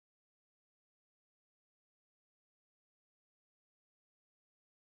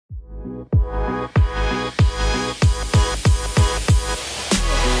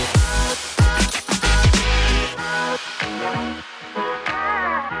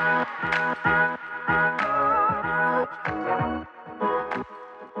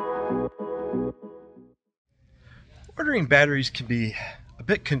Ordering batteries can be a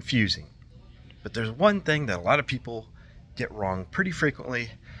bit confusing, but there's one thing that a lot of people get wrong pretty frequently,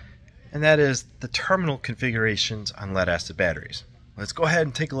 and that is the terminal configurations on lead-acid batteries. Let's go ahead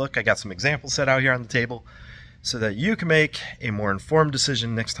and take a look. I got some examples set out here on the table so that you can make a more informed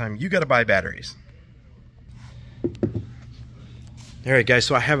decision next time you got to buy batteries. Alright guys,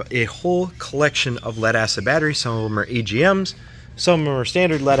 so I have a whole collection of lead-acid batteries. Some of them are AGMs, some of them are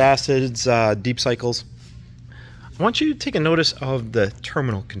standard lead-acids, deep cycles. I want you to take a notice of the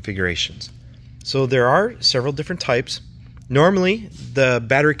terminal configurations. So there are several different types. Normally, the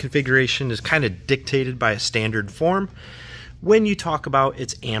battery configuration is kind of dictated by a standard form when you talk about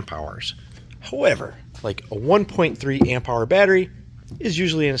its amp hours. However, like a 1.3 amp hour battery is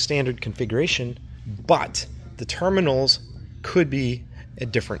usually in a standard configuration, but the terminals could be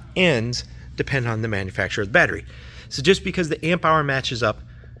at different ends depending on the manufacturer of the battery. So just because the amp hour matches up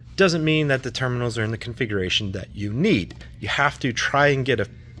doesn't mean that the terminals are in the configuration that you need. You have to try and get a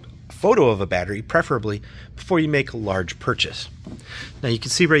photo of a battery, preferably, before you make a large purchase. Now you can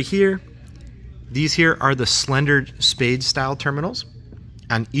see right here, these here are the slender spade style terminals.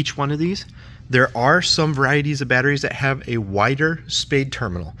 On each one of these, there are some varieties of batteries that have a wider spade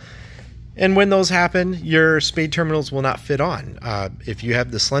terminal. And when those happen, your spade terminals will not fit on. If you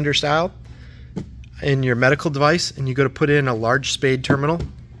have the slender style in your medical device and you go to put in a large spade terminal,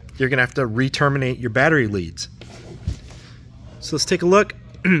 you're going to have to re-terminate your battery leads. So let's take a look.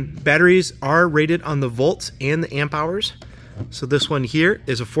 Batteries are rated on the volts and the amp hours. So this one here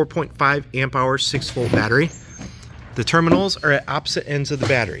is a 4.5 amp hour 6-volt battery. The terminals are at opposite ends of the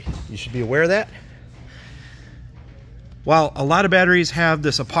battery. You should be aware of that. While a lot of batteries have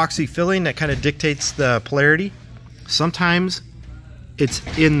this epoxy filling that kind of dictates the polarity, sometimes it's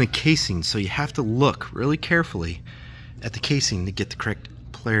in the casing, so you have to look really carefully at the casing to get the correct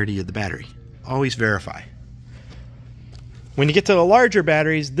polarity of the battery. Always verify. When you get to the larger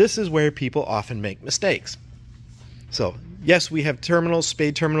batteries, this is where people often make mistakes. So yes, we have terminals,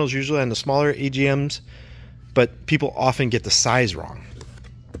 spade terminals usually on the smaller AGMs, but people often get the size wrong.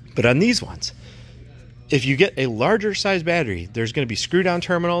 But on these ones, if you get a larger size battery, there's going to be screw down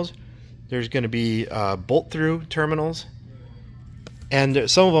terminals, there's going to be bolt through terminals, and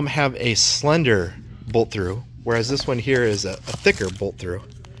some of them have a slender bolt through, whereas this one here is a thicker bolt through.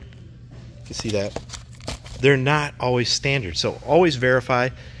 You can see that. They're not always standard, so always verify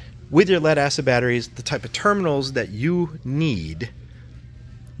with your lead acid batteries the type of terminals that you need.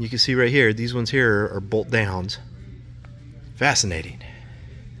 You can see right here, these ones here are bolt downs. Fascinating.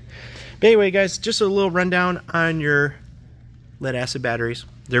 But anyway guys, just a little rundown on your lead acid batteries.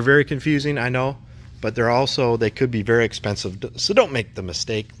 They're very confusing, I know, but they could be very expensive, so don't make the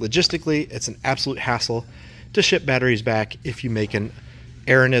mistake. Logistically, it's an absolute hassle to ship batteries back if you make an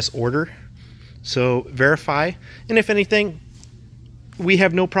erroneous order. So verify, and if anything, we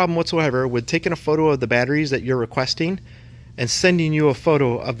have no problem whatsoever with taking a photo of the batteries that you're requesting and sending you a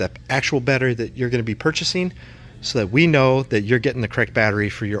photo of the actual battery that you're going to be purchasing so that we know that you're getting the correct battery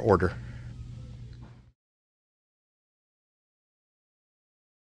for your order.